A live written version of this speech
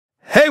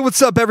Hey,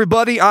 what's up,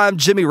 everybody? I'm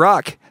Jimmy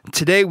Rock.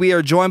 Today we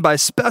are joined by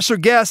special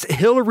guest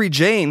Hillary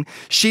Jane.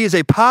 She is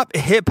a pop,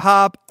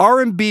 hip-hop,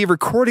 R&B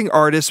recording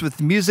artist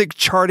with music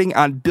charting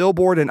on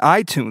Billboard and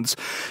iTunes.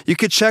 You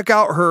can check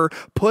out her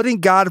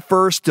Putting God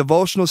First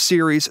devotional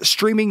series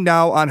streaming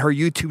now on her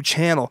YouTube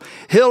channel.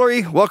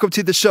 Hillary, welcome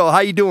to the show. How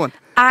you doing?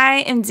 I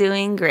am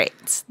doing great.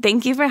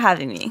 Thank you for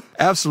having me.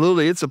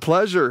 Absolutely, it's a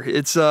pleasure.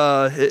 It's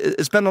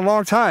been a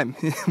long time.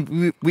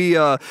 we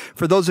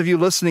for those of you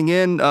listening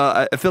in,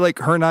 I feel like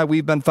her and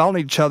we've been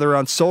following each other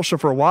on social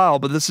for a while,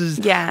 but this is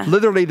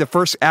literally the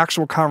first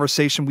actual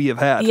conversation we have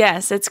had.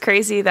 Yes, it's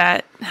crazy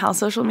that how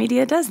social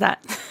media does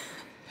that.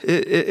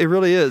 It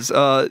really is.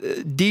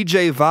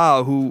 DJ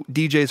Vow, who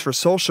DJs for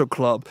Social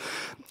Club,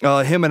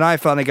 him and I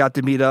finally got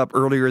to meet up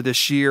earlier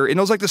this year. And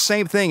it was like the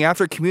same thing.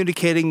 After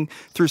communicating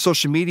through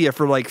social media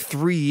for like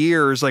 3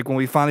 years, like when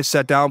we finally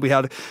sat down, we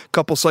had a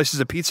couple slices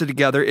of pizza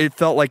together. It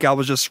felt like I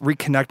was just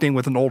reconnecting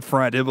with an old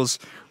friend. It was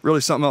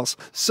really something else.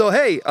 So,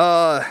 hey,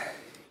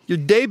 your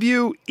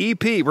debut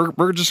EP,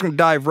 we're just going to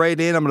dive right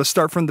in. I'm going to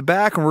start from the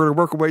back and we're going to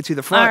work our way to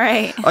the front. All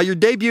right. Your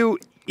debut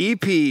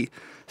EP,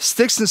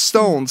 Sticks and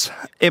Stones,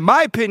 in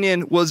my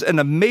opinion, was an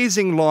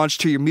amazing launch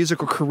to your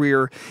musical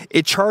career.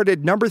 It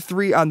charted number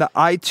 3 on the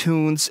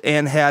iTunes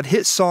and had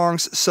hit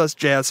songs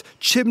such as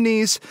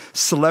Chimneys,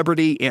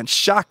 Celebrity, and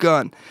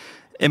Shotgun.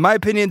 In my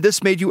opinion,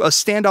 this made you a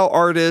standout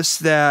artist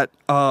that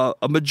a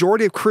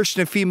majority of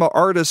Christian female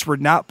artists were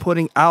not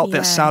putting out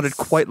that sounded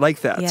quite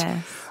like that.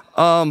 Yes.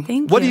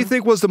 What do you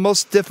think was the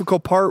most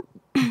difficult part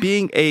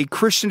being a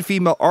Christian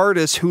female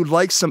artist who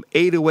likes some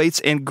 808s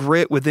and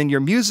grit within your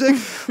music,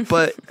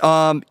 but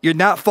you're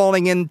not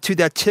falling into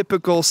that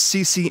typical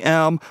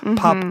CCM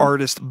pop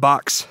artist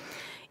box?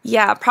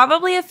 Yeah,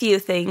 probably a few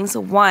things.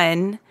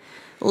 One,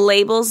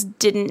 labels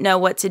didn't know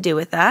what to do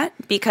with that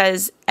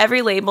because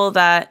every label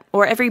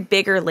every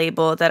bigger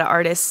label that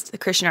a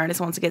Christian artist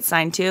wants to get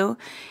signed to,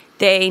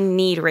 they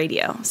need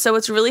radio. So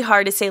it's really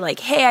hard to say like,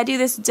 hey, I do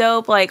this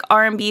dope like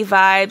R&B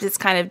vibes. It's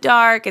kind of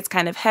dark, it's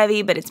kind of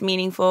heavy, but it's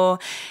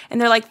meaningful.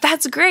 And they're like,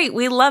 that's great.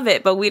 We love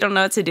it, but we don't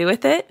know what to do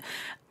with it.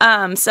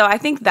 So I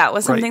think that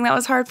was something that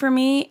was hard for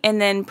me.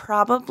 And then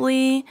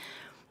probably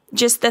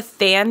just the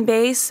fan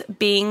base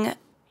being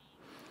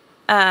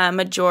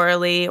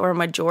majority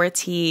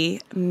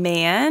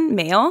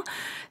male.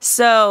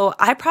 So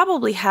I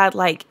probably had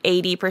like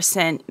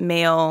 80%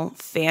 male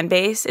fan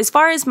base. As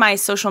far as my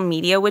social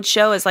media would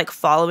show as like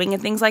following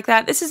and things like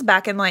that, this is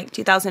back in like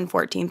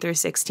 2014 through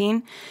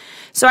 16.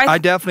 So I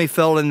definitely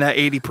fell in that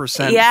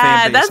 80% yeah,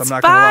 fan base. that's I'm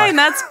not fine.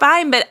 That's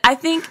fine. But I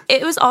think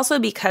it was also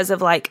because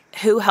of like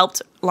who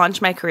helped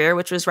launch my career,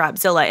 which was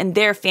Rapzilla, and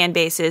their fan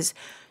base is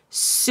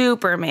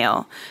super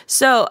male.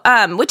 So,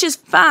 which is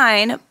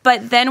fine.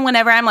 But then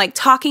whenever I'm like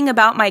talking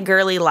about my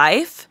girly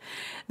life,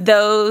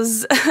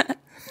 those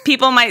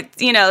people might,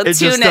 tune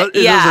it.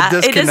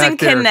 It doesn't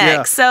connect.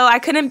 Yeah. So I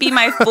couldn't be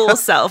my full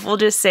self. We'll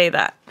just say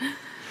that.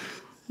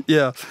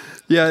 Yeah.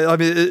 Yeah, I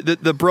mean,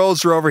 the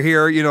bros are over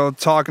here,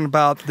 talking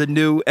about the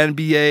new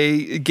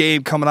NBA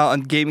game coming out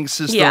on gaming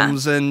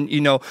systems and,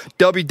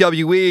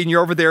 WWE, and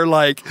you're over there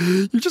like,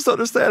 you just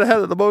understand I had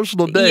an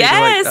emotional day.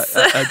 Yes.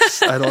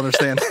 Like, I don't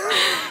understand.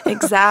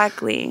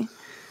 Exactly.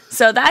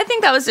 So I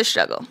think that was the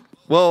struggle.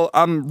 Well,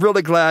 I'm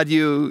really glad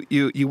you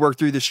worked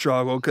through the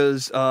struggle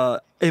because,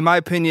 in my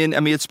opinion, I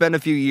mean, it's been a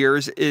few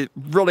years. It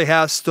really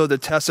has stood the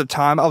test of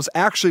time. I was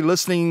actually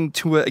listening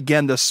to it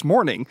again this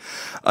morning,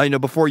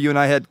 before you and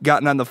I had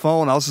gotten on the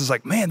phone. I was just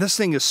like, man, this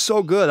thing is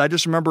so good. I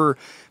just remember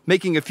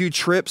making a few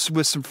trips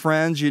with some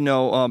friends,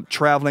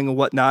 traveling and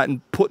whatnot,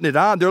 and putting it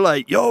on. They're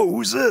like, yo,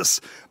 who's this?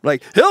 I'm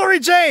like, Hillary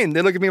Jane.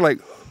 They look at me like,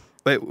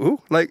 wait,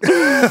 who? Like,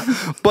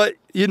 but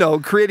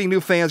creating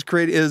new fans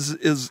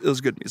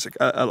is good music.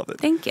 I love it.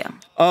 Thank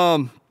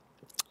you.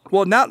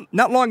 Well,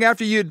 not long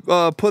after you'd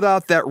put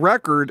out that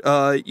record,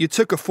 you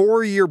took a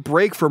 4-year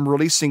break from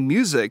releasing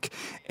music,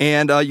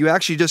 and you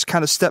actually just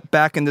kind of stepped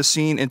back in the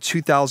scene in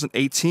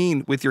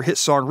 2018 with your hit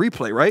song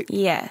Replay, right?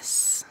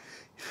 Yes.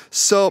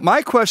 So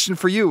my question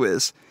for you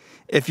is,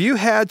 if you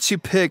had to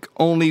pick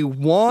only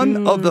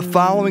one of the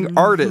following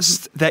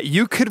artists that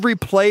you could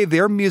replay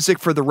their music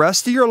for the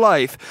rest of your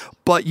life,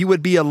 but you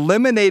would be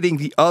eliminating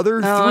the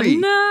other 3.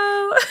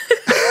 Oh,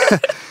 no.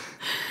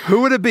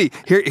 Who would it be?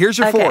 Here's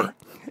your 4.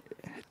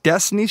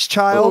 Destiny's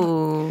Child,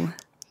 Ooh.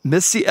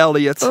 Missy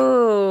Elliott,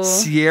 Ooh.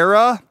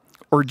 Sierra,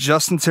 or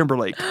Justin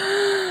Timberlake?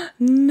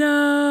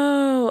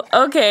 No.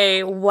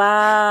 Okay,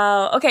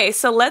 wow. Okay,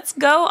 so let's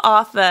go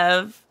off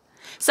of...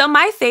 So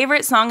my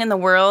favorite song in the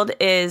world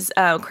is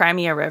Cry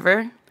Me a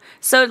River.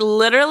 So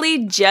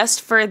literally just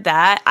for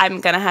that,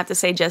 I'm going to have to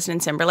say Justin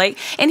Timberlake.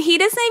 And he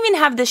doesn't even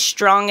have the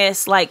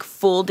strongest, like,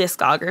 full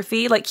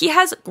discography. Like, he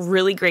has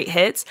really great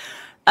hits.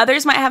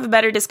 Others might have a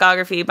better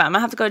discography, but I'm going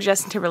to have to go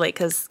Justin Timberlake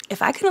because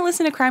if I couldn't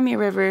listen to Cry Me a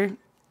River,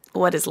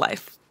 what is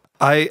life?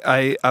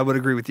 I would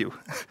agree with you.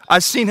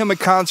 I've seen him at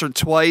concert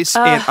twice,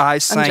 and I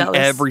sang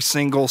every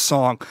single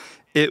song.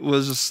 It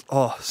was,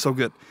 so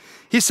good.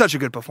 He's such a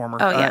good performer.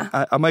 Oh,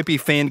 yeah. I might be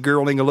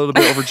fangirling a little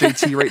bit over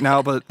JT right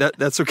now, but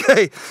that's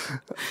okay.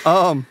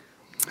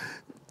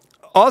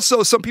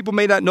 Also, some people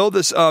may not know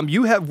this.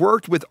 You have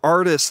worked with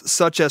artists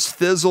such as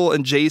Fizzle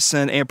and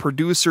Jason and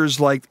producers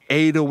like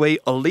 808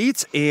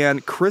 Elite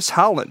and Chris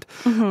Holland.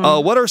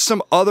 What are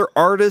some other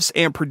artists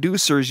and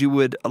producers you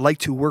would like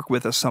to work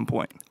with at some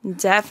point?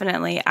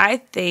 Definitely. I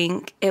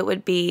think it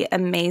would be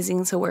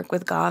amazing to work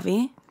with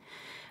Gavi.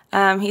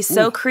 He's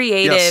so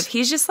creative. Yes.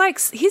 He's just like,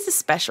 he's a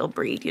special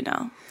breed, you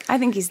know. I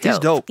think he's dope. He's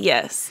dope.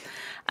 Yes.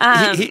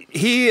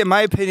 He, in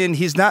my opinion,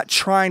 he's not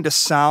trying to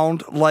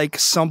sound like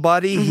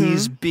somebody.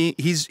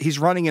 He's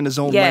running in his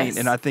own lane,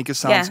 and I think it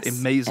sounds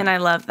amazing. And I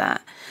love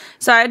that.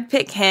 So I'd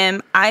pick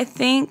him. I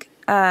think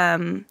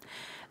the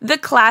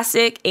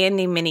classic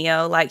Andy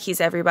Mineo, like he's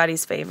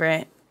everybody's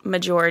favorite.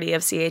 Majority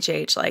of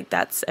CHH, like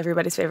that's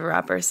everybody's favorite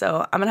rapper.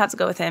 So I'm gonna have to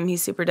go with him.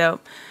 He's super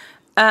dope.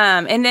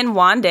 And then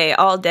Wande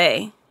all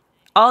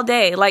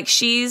day. Like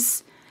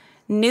she's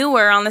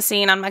newer on the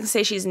scene. I'm not gonna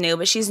say she's new,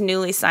 but she's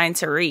newly signed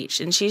to Reach,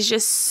 and she's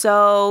just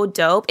so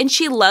dope. And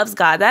she loves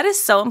God. That is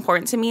so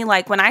important to me.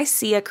 Like when I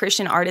see a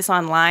Christian artist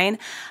online,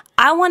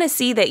 I want to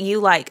see that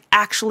you like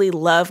actually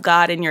love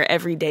God in your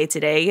everyday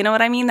today. You know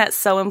what I mean? That's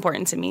so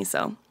important to me.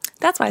 So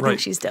that's why I think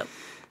she's dope.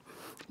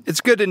 It's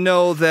good to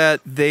know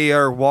that they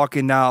are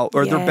walking out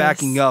or they're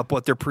backing up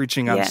what they're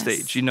preaching on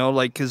stage. You know,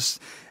 like because.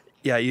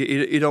 Yeah,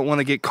 you don't want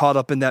to get caught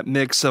up in that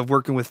mix of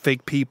working with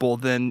fake people.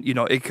 Then, you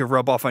know, it could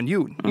rub off on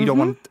you. You don't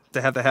want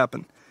to have that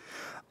happen.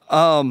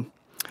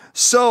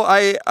 So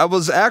I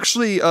was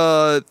actually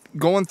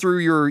going through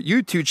your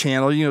YouTube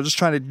channel, you know, just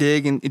trying to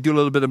dig and do a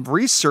little bit of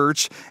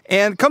research.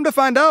 And come to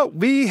find out,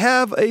 we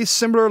have a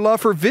similar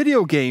love for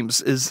video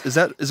games. Is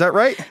that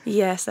right?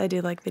 Yes, I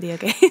do like video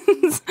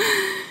games.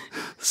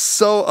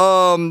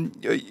 So,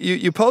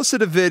 you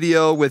posted a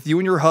video with you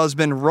and your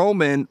husband,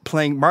 Roman,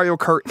 playing Mario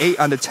Kart 8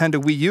 on Nintendo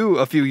Wii U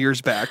a few years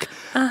back.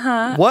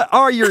 What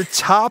are your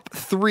top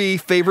 3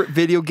 favorite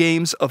video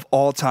games of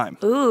all time?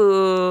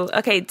 Ooh,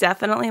 okay,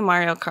 definitely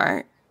Mario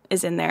Kart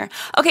is in there.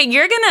 Okay,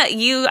 you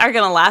are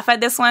gonna laugh at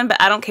this one, but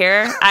I don't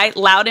care. I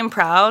loud and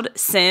proud,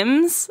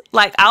 Sims.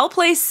 Like, I'll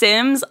play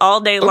Sims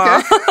all day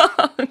long.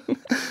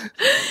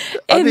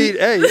 I mean,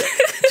 hey,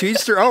 to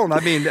each their own. I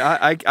mean,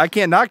 I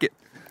can't knock it.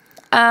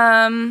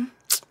 I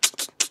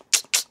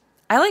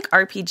like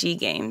RPG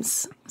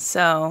games,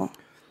 so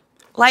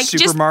like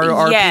Super Mario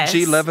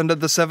RPG, Legend of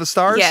the Seven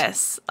Stars.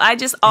 Yes, I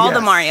just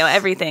the Mario,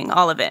 everything,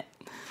 all of it.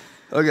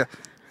 Okay,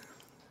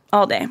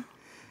 all day.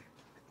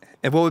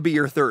 And what would be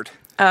your third?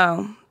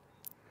 Oh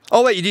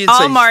wait, you didn't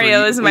all say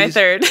Mario three. is my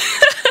third.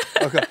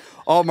 Okay,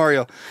 all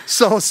Mario.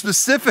 So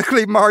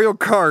specifically Mario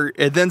Kart,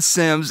 and then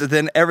Sims, and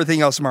then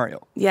everything else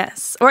Mario.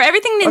 Yes, or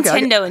everything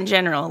Nintendo in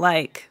general,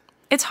 like.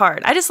 It's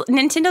hard.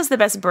 Nintendo's the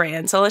best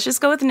brand, so let's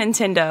just go with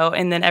Nintendo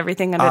and then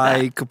everything under that.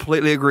 I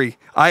completely agree.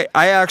 I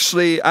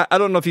actually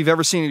don't know if you've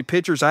ever seen any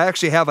pictures. I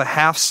actually have a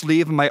half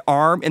sleeve of my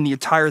arm, and the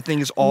entire thing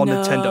is all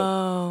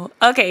Nintendo.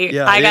 Okay,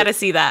 yeah, I gotta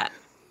see that.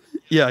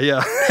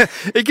 Yeah.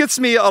 It gets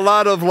me a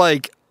lot of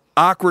like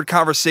awkward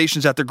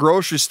conversations at the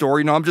grocery store.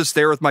 You know, I'm just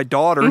there with my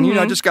daughter, and you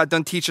know, I just got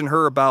done teaching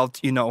her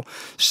about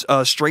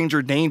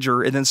stranger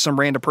danger, and then some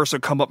random person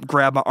would come up and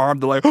grab my arm.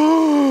 They're like,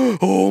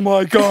 "Oh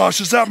my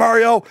gosh, is that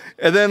Mario?"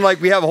 And then like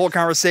we have a whole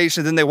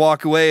conversation. Then they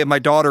walk away, and my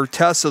daughter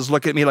Tessa's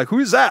looking at me like,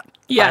 "Who's that?"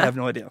 Yeah, I have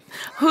no idea.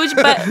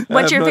 But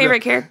what's your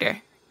favorite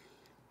character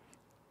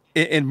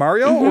in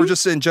Mario, or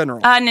just in general?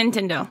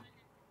 Nintendo.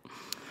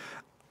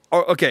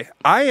 Oh, okay,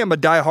 I am a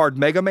diehard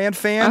Mega Man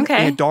fan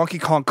and Donkey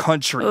Kong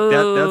Country.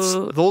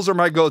 Those are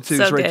my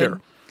go-tos right there.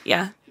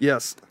 Yeah.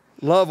 Yes,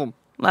 love them.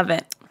 Love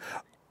it.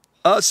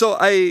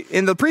 So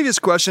in the previous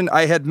question,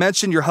 I had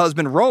mentioned your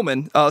husband,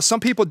 Roman. Some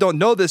people don't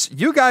know this.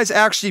 You guys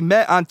actually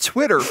met on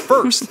Twitter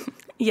first.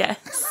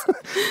 Yes.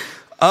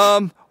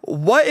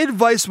 What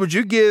advice would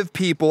you give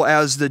people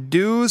as the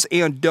do's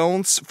and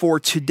don'ts for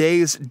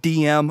today's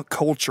DM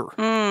culture?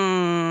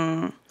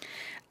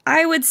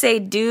 I would say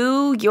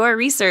do your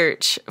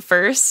research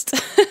first.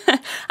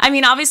 I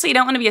mean, obviously you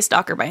don't want to be a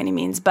stalker by any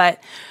means, but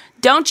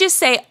don't just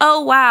say, oh,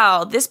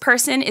 wow, this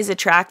person is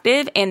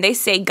attractive, and they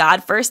say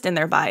God first in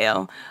their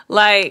bio.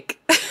 Like,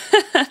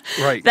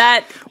 right.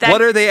 That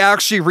what are they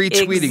actually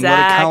retweeting? Exactly.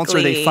 What accounts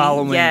are they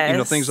following? Yes. You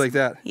know, things like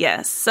that.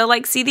 Yes. So,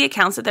 like, see the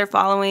accounts that they're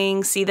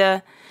following, see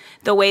the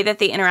way that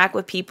they interact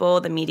with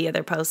people, the media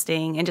they're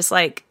posting, and just,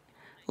 like,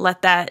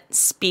 let that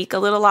speak a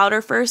little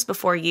louder first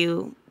before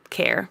you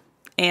care.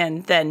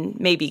 And then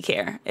maybe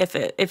care if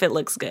it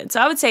looks good.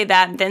 So I would say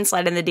that, and then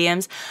slide in the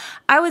DMs.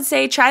 I would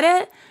say try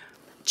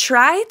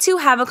to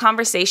have a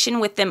conversation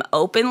with them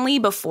openly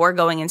before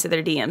going into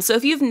their DMs. So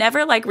if you've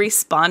never like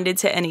responded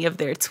to any of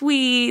their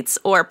tweets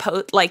or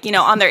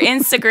on their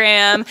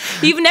Instagram,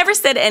 you've never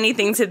said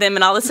anything to them,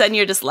 and all of a sudden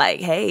you're just like,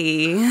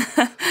 hey,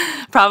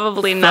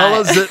 probably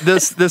not.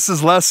 Fellas, this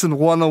is lesson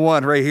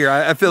 101 right here.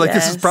 I feel like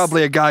this is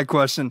probably a guy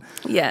question.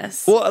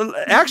 Yes. Well,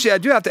 actually, I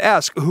do have to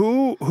ask,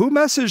 who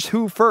messaged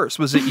who first?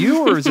 Was it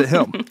you or is it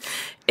him?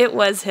 It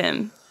was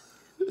him.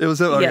 It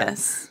was him? Okay.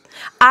 Yes.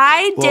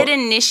 I did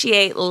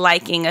initiate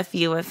liking a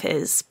few of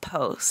his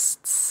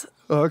posts.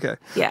 Oh, okay.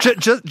 Yeah.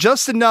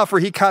 Just enough where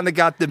he kind of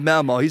got the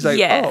memo. He's like,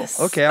 yes.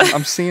 oh, okay,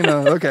 I'm seeing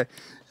okay.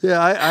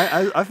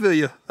 Yeah, I feel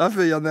you. I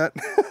feel you on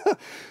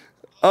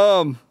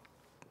that.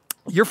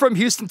 You're from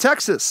Houston,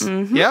 Texas.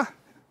 Yeah?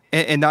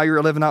 And now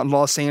you're living out in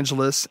Los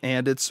Angeles,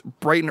 and it's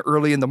bright and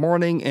early in the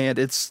morning, and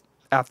it's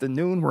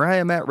afternoon where I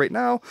am at right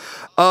now.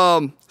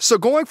 So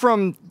going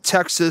from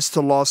Texas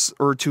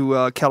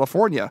to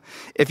California,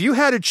 if you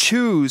had to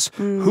choose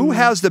who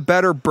has the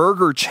better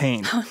burger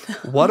chain,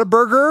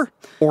 Whataburger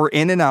or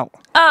In-N-Out?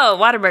 Oh,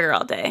 Whataburger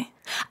all day.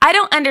 I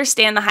don't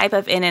understand the hype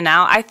of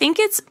In-N-Out. I think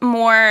it's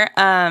more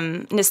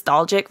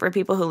nostalgic for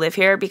people who live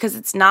here because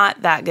it's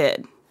not that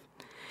good.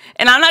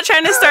 And I'm not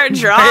trying to start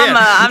drama.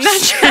 I'm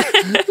not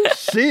trying.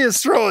 She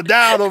is throwing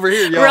down over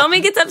here, y'all.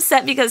 Roman gets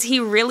upset because he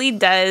really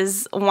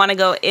does want to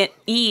go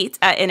eat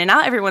at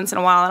In-N-Out every once in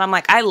a while. And I'm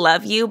like, I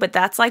love you, but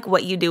that's like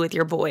what you do with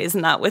your boys,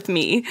 not with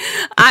me.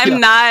 I'm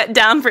not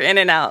down for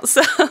In-N-Out.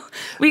 So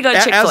we go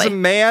Chick-fil-A. As a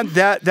man,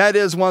 that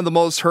is one of the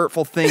most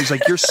hurtful things.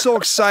 Like, you're so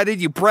excited.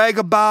 You brag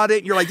about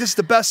it. You're like, this is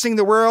the best thing in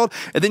the world.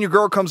 And then your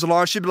girl comes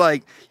along. She'd be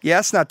like, yeah,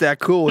 it's not that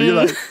cool. You're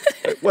like,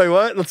 wait,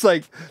 what? It's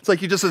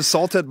like you just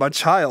insulted my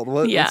child.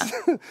 What? Yeah.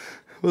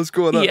 What's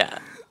going on? Yeah.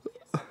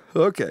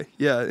 Okay.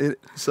 Yeah.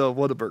 So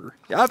Whataburger.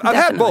 Yeah, I've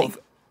had both.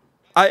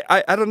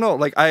 I don't know.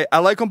 Like, I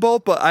like them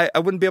both, but I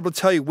wouldn't be able to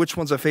tell you which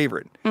one's a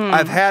favorite.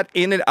 I've had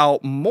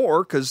In-N-Out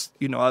more because,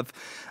 you know,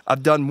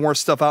 I've done more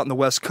stuff out in the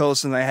West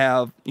Coast than I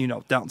have, you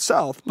know, down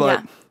south.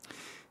 But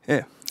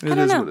yeah, I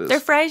don't know.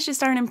 Their fries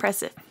just aren't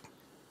impressive.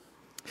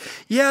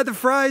 Yeah, the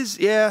fries,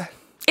 yeah.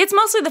 It's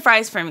mostly the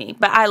fries for me,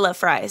 but I love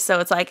fries. So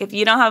it's like, if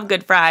you don't have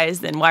good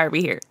fries, then why are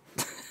we here?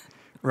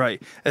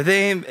 Right. If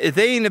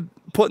they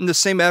ain't putting the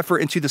same effort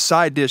into the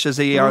side dish as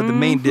they are the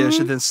main dish,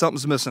 then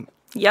something's missing.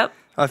 Yep.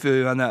 I feel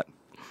you on that.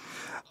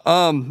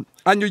 On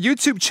your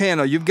YouTube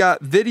channel, you've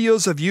got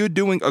videos of you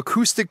doing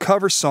acoustic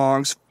cover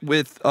songs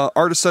with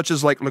artists such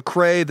as like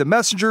Lecrae, The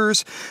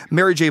Messengers,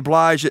 Mary J.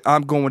 Blige,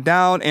 I'm Going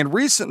Down, and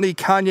recently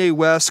Kanye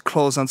West,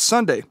 Close on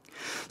Sunday.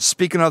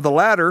 Speaking of the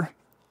latter,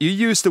 you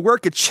used to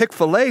work at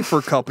Chick-fil-A for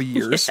a couple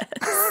years.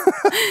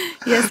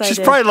 Yes, I She's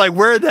did. probably like,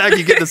 where the heck are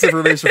you getting this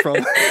information from?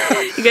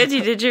 Good,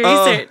 you did your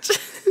research.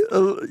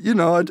 You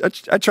know,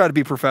 I try to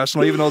be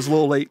professional, even though it's a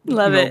little late.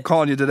 Love it.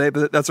 Calling you today,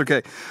 but that's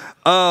okay.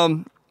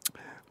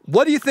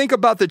 What do you think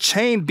about the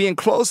chain being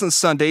closed on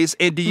Sundays,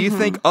 and do you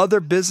think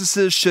other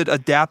businesses should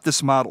adapt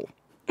this model?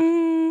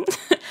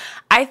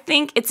 I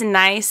think it's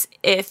nice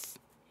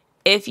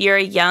if you're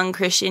a young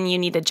Christian, you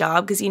need a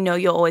job because you know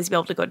you'll always be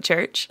able to go to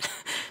church.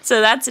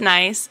 So that's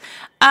nice.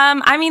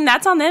 I mean,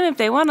 that's on them. If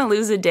they want to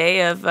lose a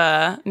day of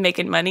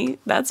making money,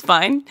 that's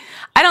fine.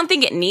 I don't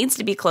think it needs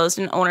to be closed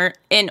in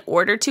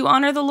order to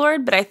honor the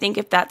Lord, but I think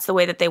if that's the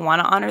way that they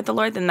want to honor the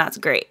Lord, then that's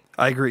great.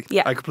 I agree.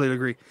 Yeah. I completely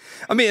agree.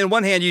 I mean, on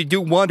one hand, you do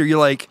wonder, you're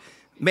like,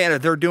 man,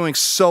 if they're doing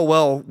so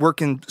well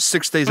working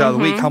 6 days out of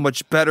the week, how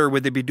much better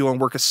would they be doing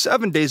working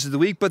 7 days of the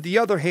week? But the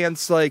other hand,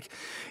 it's like,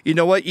 you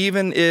know what?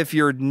 Even if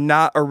you're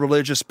not a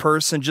religious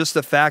person, just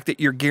the fact that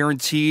you're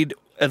guaranteed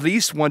at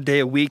least 1 day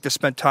a week to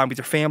spend time with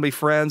your family,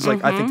 friends,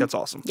 like, I think that's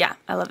awesome. Yeah,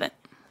 I love it.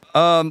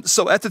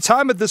 So at the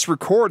time of this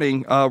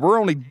recording, we're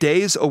only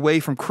days away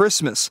from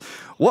Christmas.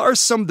 What are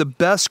some of the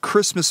best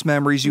Christmas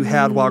memories you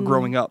had while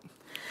growing up?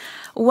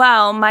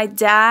 Well, my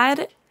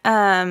dad,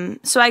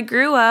 so I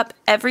grew up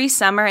every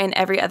summer and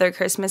every other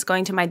Christmas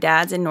going to my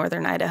dad's in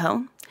northern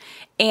Idaho.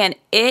 And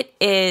it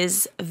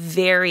is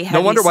very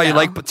heavy. No wonder why you snow.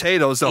 like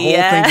potatoes. The whole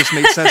thing just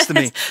made sense to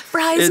me.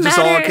 Fries It just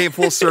all matter. came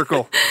full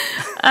circle.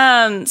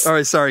 All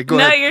right, sorry. Go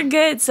No, ahead. you're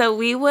good. So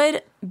we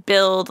would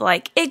build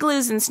like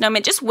igloos and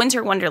snowmen, just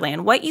winter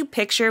wonderland. What you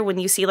picture when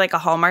you see like a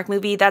Hallmark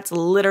movie, that's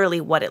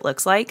literally what it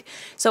looks like.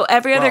 So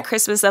every other Wow.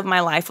 Christmas of my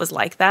life was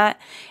like that.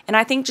 And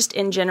I think just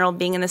in general,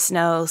 being in the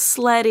snow,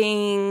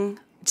 sledding,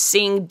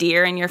 seeing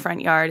deer in your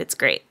front yard, it's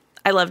great.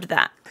 I loved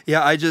that.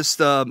 Yeah, I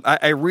just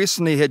I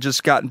recently had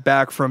just gotten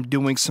back from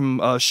doing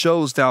some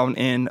shows down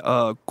in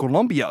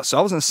Colombia. So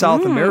I was in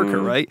South America,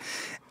 right?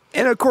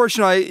 And of course,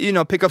 I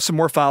pick up some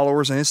more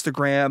followers on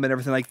Instagram and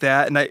everything like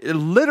that. And I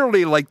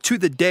literally, like, to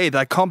the day that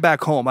I come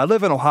back home, I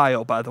live in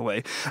Ohio, by the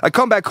way. I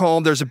come back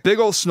home, there's a big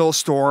old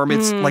snowstorm.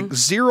 It's like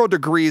 0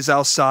 degrees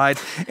outside.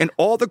 And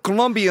all the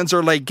Colombians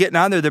are like getting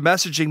on there. They're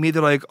messaging me.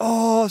 They're like,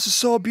 oh, this is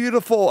so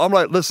beautiful. I'm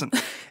like, listen.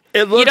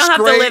 It looks don't have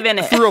to great live in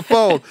it. through a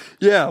phone.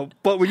 Yeah,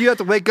 but when you have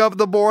to wake up in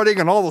the morning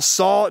and all the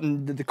salt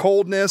and the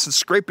coldness and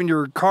scraping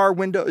your car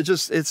window,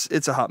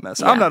 it's a hot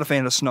mess. Yeah. I'm not a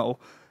fan of snow.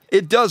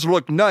 It does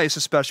look nice,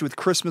 especially with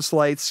Christmas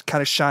lights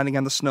kind of shining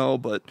on the snow,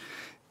 but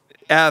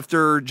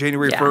after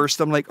January 1st,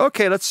 I'm like,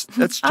 okay, let's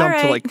jump All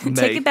right. to like May.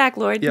 Take it back,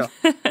 Lord. Yeah.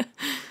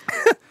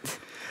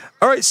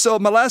 All right, so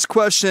my last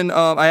question,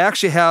 I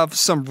actually have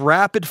some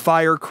rapid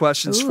fire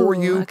questions for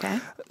Ooh, you. okay.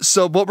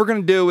 So what we're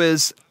going to do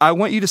is I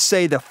want you to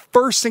say the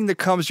first thing that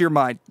comes to your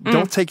mind.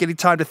 Don't take any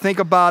time to think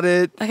about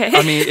it. Okay.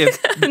 I mean,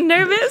 if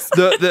Nervous?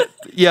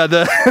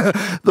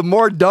 the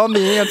more dumb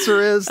the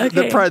answer is,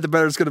 Okay. probably the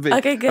better it's going to be.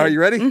 Okay, good. Are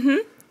you ready? Mm-hmm.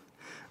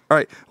 All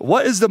right.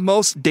 What is the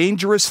most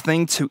dangerous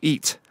thing to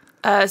eat?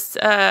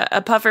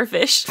 A puffer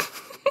fish.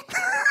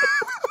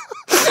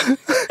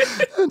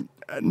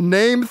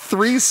 Name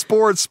 3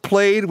 sports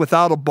played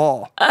without a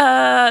ball.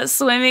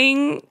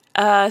 Swimming,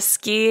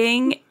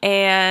 Skiing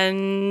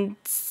and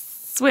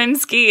swim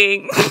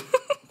skiing.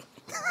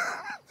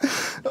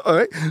 All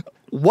right.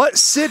 What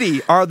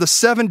city are the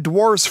seven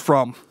dwarves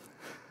from?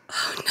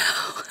 Oh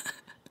no.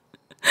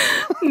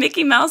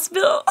 Mickey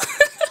Mouseville.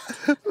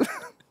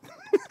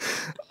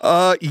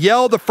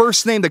 Yell the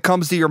first name that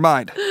comes to your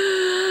mind.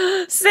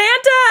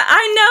 Santa,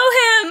 I know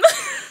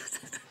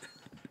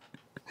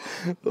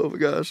him. Oh my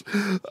gosh.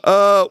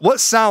 What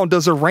sound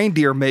does a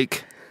reindeer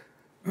make?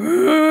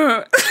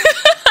 Oh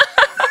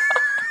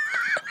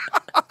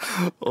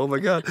my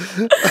God.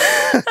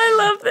 I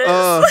love this.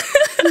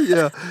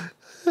 Yeah.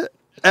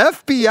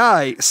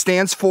 FBI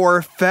stands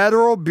for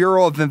Federal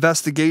Bureau of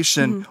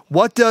Investigation.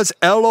 What does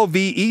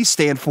LOVE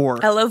stand for?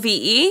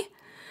 LOVE?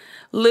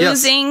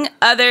 Losing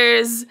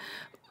others'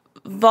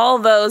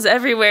 Volvos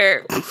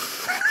everywhere.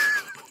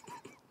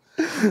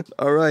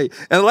 All right.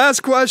 And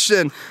last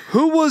question.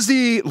 Who was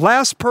the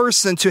last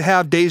person to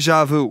have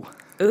deja vu?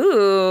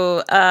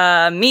 Ooh,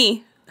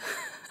 me.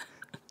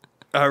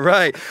 All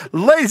right.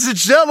 Ladies and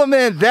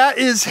gentlemen, that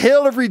is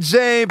Hillary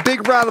Jane.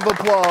 Big round of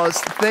applause.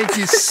 Thank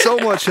you so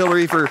much,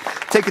 Hillary, for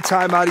taking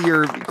time out of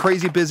your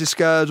crazy busy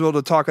schedule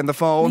to talk on the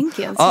phone. Thank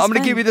you. I'm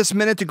going to give you this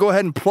minute to go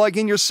ahead and plug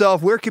in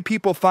yourself. Where can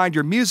people find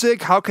your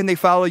music? How can they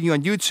follow you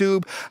on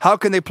YouTube? How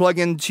can they plug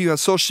into you on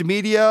social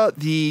media?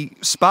 The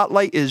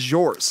spotlight is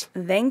yours.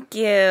 Thank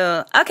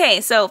you.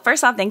 Okay, so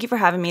first off, thank you for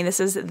having me. This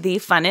is the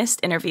funnest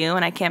interview,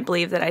 and I can't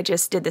believe that I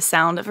just did the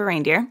sound of a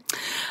reindeer.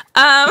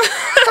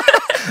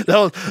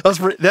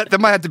 That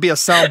might have to be a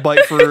sound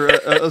bite for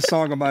a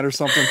song of mine or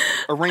something.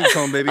 A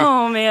ringtone, baby.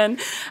 Oh, man.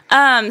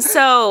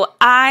 So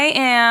I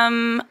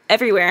am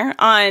everywhere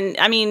on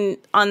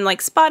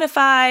like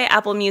Spotify,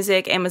 Apple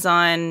Music,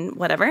 Amazon,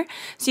 whatever.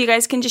 So you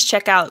guys can just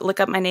look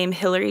up my name,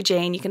 Hillary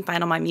Jane. You can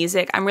find all my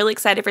music. I'm really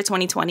excited for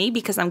 2020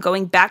 because I'm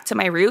going back to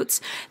my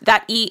roots.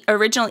 That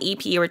original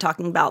EP you were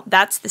talking about,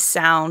 that's the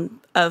sound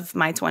of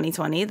my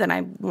 2020 that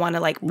I want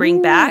to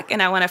bring back,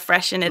 and I want to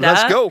freshen it up.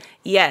 Let's go.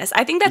 Yes,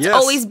 I think that's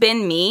always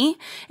been me,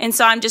 and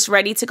so I'm just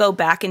ready to go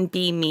back and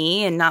be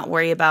me and not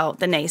worry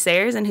about the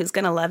naysayers, and who's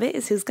gonna love it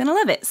is who's gonna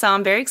love it. So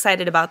I'm very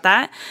excited about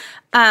that.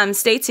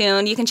 Stay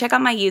tuned. You can check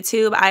out my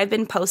YouTube. I've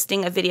been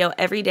posting a video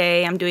every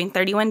day. I'm doing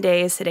 31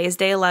 days. Today's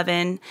day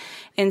 11.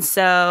 And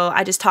so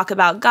I just talk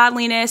about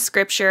godliness,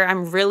 scripture.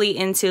 I'm really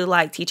into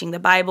teaching the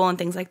Bible and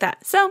things like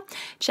that. So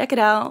check it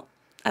out.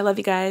 I love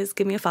you guys.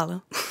 Give me a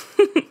follow.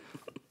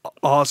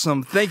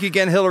 Awesome. Thank you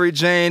again, Hillary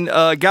Jane.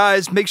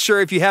 Guys, make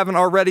sure if you haven't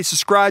already,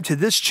 subscribe to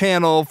this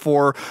channel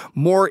for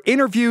more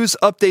interviews,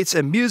 updates,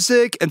 and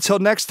music. Until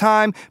next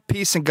time,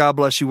 peace and God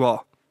bless you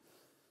all.